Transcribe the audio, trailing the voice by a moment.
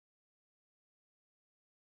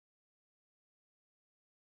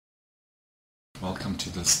Welcome to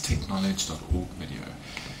this techknowledge.org video.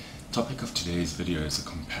 Topic of today's video is a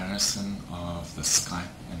comparison of the Skype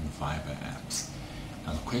and Viber apps.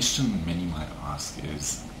 Now the question many might ask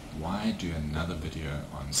is, why do another video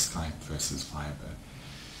on Skype versus Viber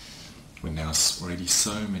when there's already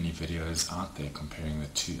so many videos out there comparing the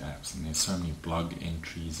two apps, and there's so many blog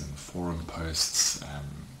entries and forum posts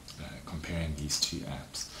comparing these two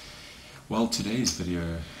apps? Well, today's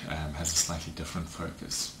video has a slightly different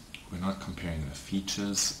focus. We're not comparing the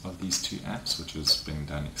features of these two apps, which has been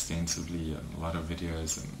done extensively in a lot of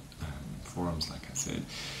videos and forums, like I said,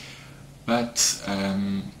 but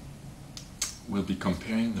we'll be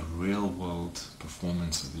comparing the real-world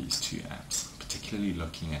performance of these two apps, particularly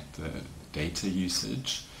looking at the data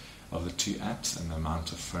usage of the two apps and the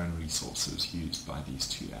amount of phone resources used by these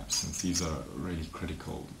two apps, since these are really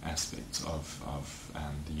critical aspects of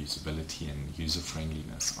the usability and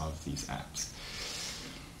user-friendliness of these apps.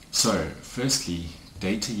 So, firstly,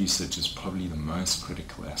 data usage is probably the most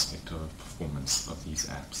critical aspect of the performance of these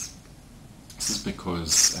apps. This is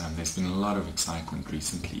because there's been a lot of excitement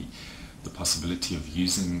recently, the possibility of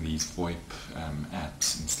using these VoIP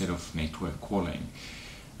apps instead of network calling,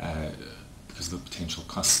 because of the potential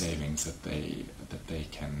cost savings that they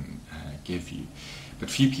can give you. But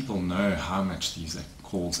few people know how much these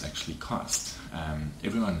calls actually cost.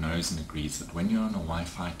 Everyone knows and agrees that when you're on a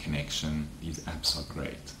Wi-Fi connection, these apps are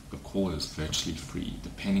great. The call is virtually free,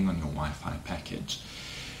 depending on your Wi-Fi package.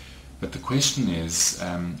 But the question is,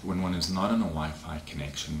 when one is not on a Wi-Fi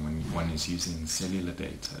connection, when one is using cellular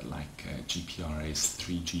data like GPRS,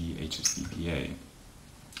 3G, HSDPA,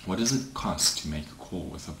 what does it cost to make a call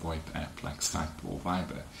with a VoIP app like Skype or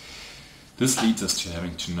Viber? This leads us to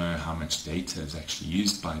having to know how much data is actually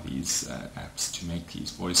used by these apps to make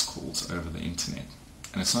these voice calls over the internet.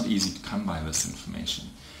 And it's not easy to come by this information.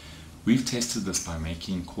 We've tested this by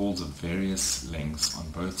making calls of various lengths on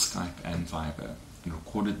both Skype and Viber and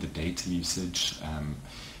recorded the data usage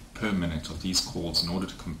per minute of these calls in order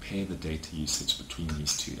to compare the data usage between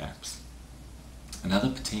these two apps. Another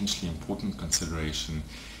potentially important consideration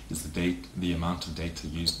is the amount of data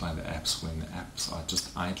used by the apps when the apps are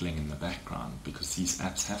just idling in the background, because these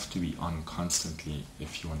apps have to be on constantly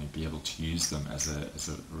if you want to be able to use them as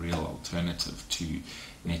a real alternative to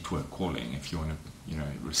network calling, if you want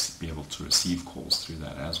to be able to receive calls through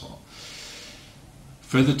that as well.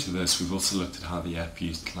 Further to this, we've also looked at how the app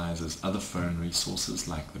utilizes other phone resources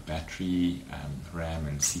like the battery, RAM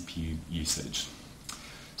and CPU usage.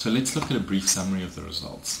 So let's look at a brief summary of the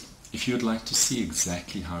results. If you would like to see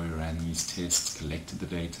exactly how we ran these tests, collected the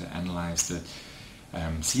data, analyzed it,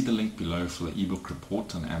 see the link below for the ebook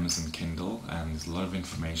report on Amazon Kindle. There's a lot of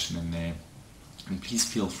information in there. And please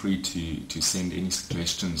feel free to send any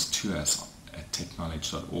suggestions to us at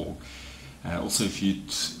techknowledge.org. Also, if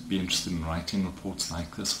you'd be interested in writing reports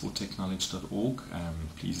like this for techknowledge.org,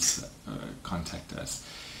 please contact us.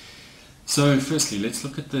 So firstly, let's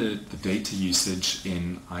look at the data usage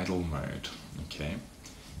in idle mode. Okay.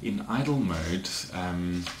 In idle mode,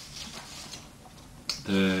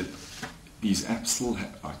 these apps still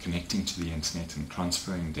are connecting to the internet and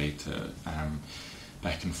transferring data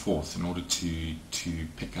back and forth in order to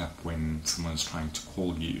pick up when someone's trying to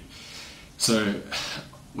call you. So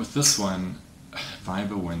with this one,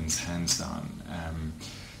 Viber wins hands down.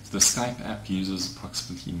 The Skype app uses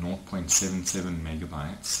approximately 0.77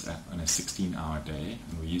 megabytes on a 16-hour day,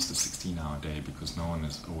 and we use the 16-hour day because no one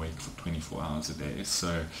is awake for 24 hours a day,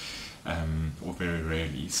 so or very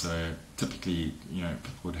rarely. So typically,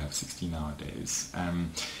 people would have 16-hour days,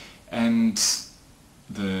 and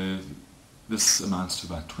this amounts to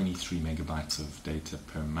about 23 megabytes of data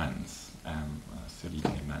per month, a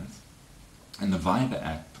 30-day month. And the Viber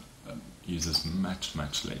app uses much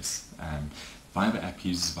less. Viber app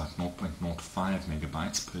uses about 0.05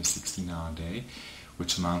 megabytes per 16-hour day,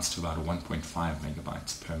 which amounts to about 1.5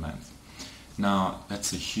 megabytes per month. Now,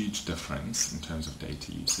 that's a huge difference in terms of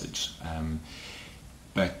data usage,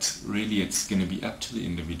 but really it's going to be up to the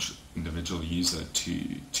individual user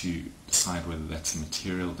to decide whether that's a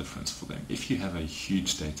material difference for them. If you have a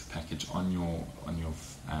huge data package on your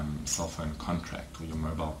cell phone contract or your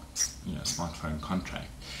mobile smartphone contract,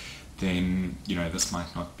 then this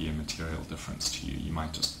might not be a material difference to you. You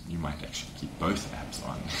might actually keep both apps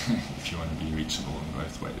on if you want to be reachable in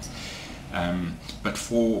both ways. But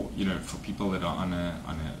for people that are on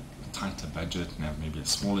a tighter budget and have maybe a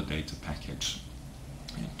smaller data package,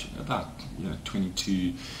 about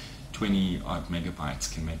 20 odd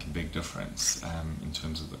megabytes can make a big difference in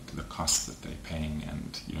terms of the cost that they're paying,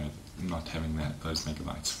 and not having those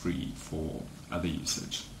megabytes free for other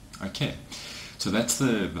usage. Okay. So that's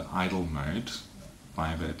the idle mode,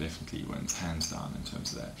 Viber definitely wins hands down in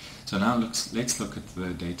terms of that. So now let's look at the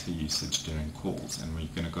data usage during calls, and we're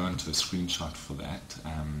going to go into a screenshot for that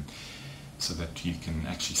so that you can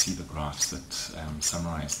actually see the graphs that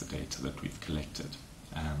summarize the data that we've collected,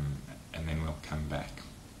 and then we'll come back.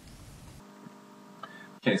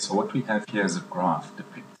 Okay, so what we have here is a graph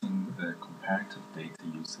depicting the comparative data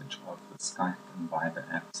usage of the Skype and Viber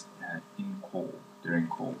apps during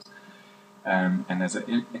calls. And as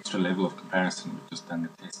an extra level of comparison, we've just done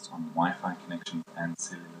the tests on Wi-Fi connections and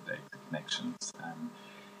cellular data connections.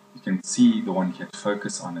 You can see the one here to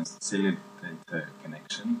focus on is the cellular data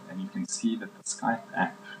connection, and you can see that the Skype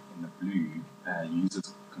app in the blue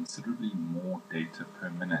uses considerably more data per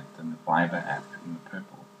minute than the Viber app in the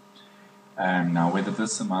purple. Now, whether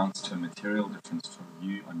this amounts to a material difference for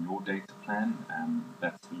you on your data plan,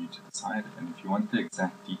 that's for you to decide. And if you want the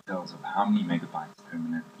exact details of how many megabytes per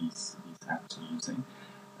minute these apps are using,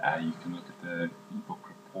 you can look at the ebook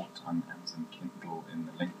report on Amazon Kindle in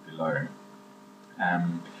the link below.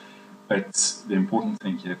 But the important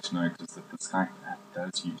thing here to note is that the Skype app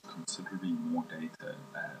does use considerably more data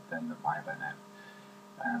than the Viber app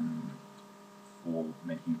for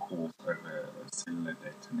making calls over a cellular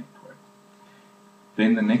data network.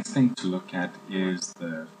 Then the next thing to look at is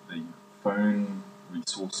the phone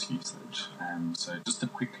resource usage. So just a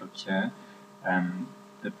quick look here.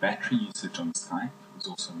 The battery usage on Skype is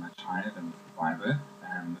also much higher than for Viber.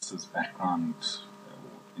 This is background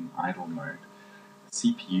or in idle mode.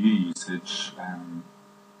 CPU usage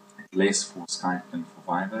is less for Skype than for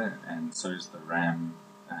Viber, and so is the RAM.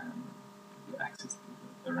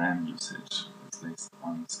 The RAM usage is less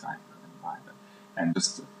on Skype than Viber. And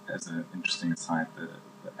just as an interesting aside, the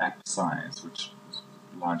app size, which is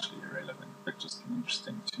largely irrelevant, but just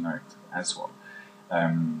interesting to note as well,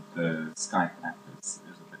 the Skype app is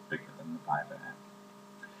a bit bigger than the Viber app.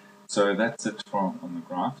 So that's it on the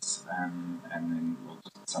graphs, and then we'll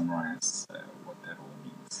just summarize what that all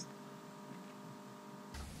means.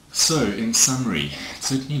 So, in summary, it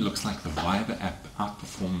certainly looks like the Viber app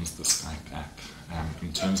outperforms the Skype app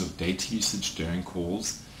in terms of data usage during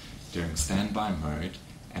calls, during standby mode,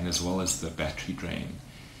 and as well as the battery drain.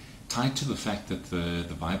 Tied to the fact that the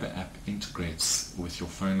Viber app integrates with your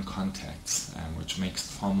phone contacts, which makes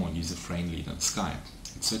it far more user-friendly than Skype.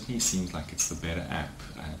 It certainly seems like it's the better app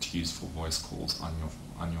to use for voice calls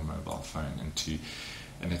on your mobile phone,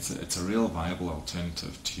 and it's a real viable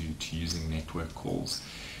alternative to using network calls.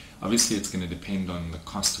 Obviously, it's going to depend on the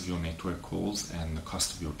cost of your network calls and the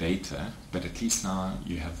cost of your data, but at least now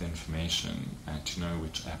you have the information to know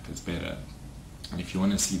which app is better. And if you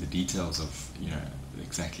want to see the details of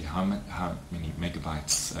exactly how many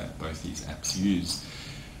megabytes both these apps use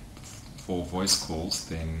for voice calls,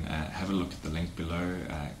 then have a look at the link below.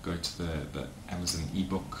 Go to the Amazon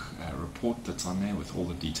ebook report that's on there with all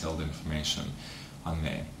the detailed information on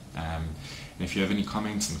there. And if you have any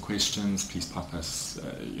comments and questions, please pop us,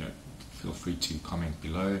 feel free to comment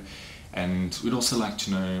below. And we'd also like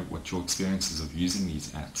to know what your experiences of using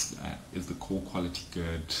these apps. Is the call quality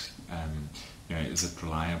good? Is it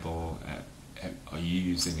reliable? Are you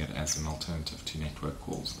using it as an alternative to network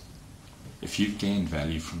calls? If you've gained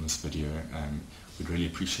value from this video, we'd really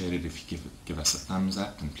appreciate it if you give us a thumbs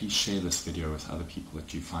up, and please share this video with other people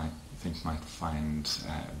that you think might find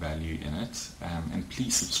value in it. And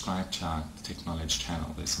please subscribe to our Technology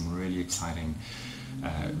channel. There's some really exciting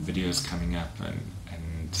videos coming up,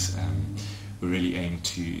 and we really aim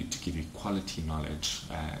to give you quality knowledge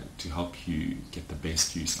to help you get the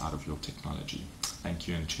best use out of your technology. Thank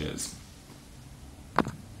you and cheers.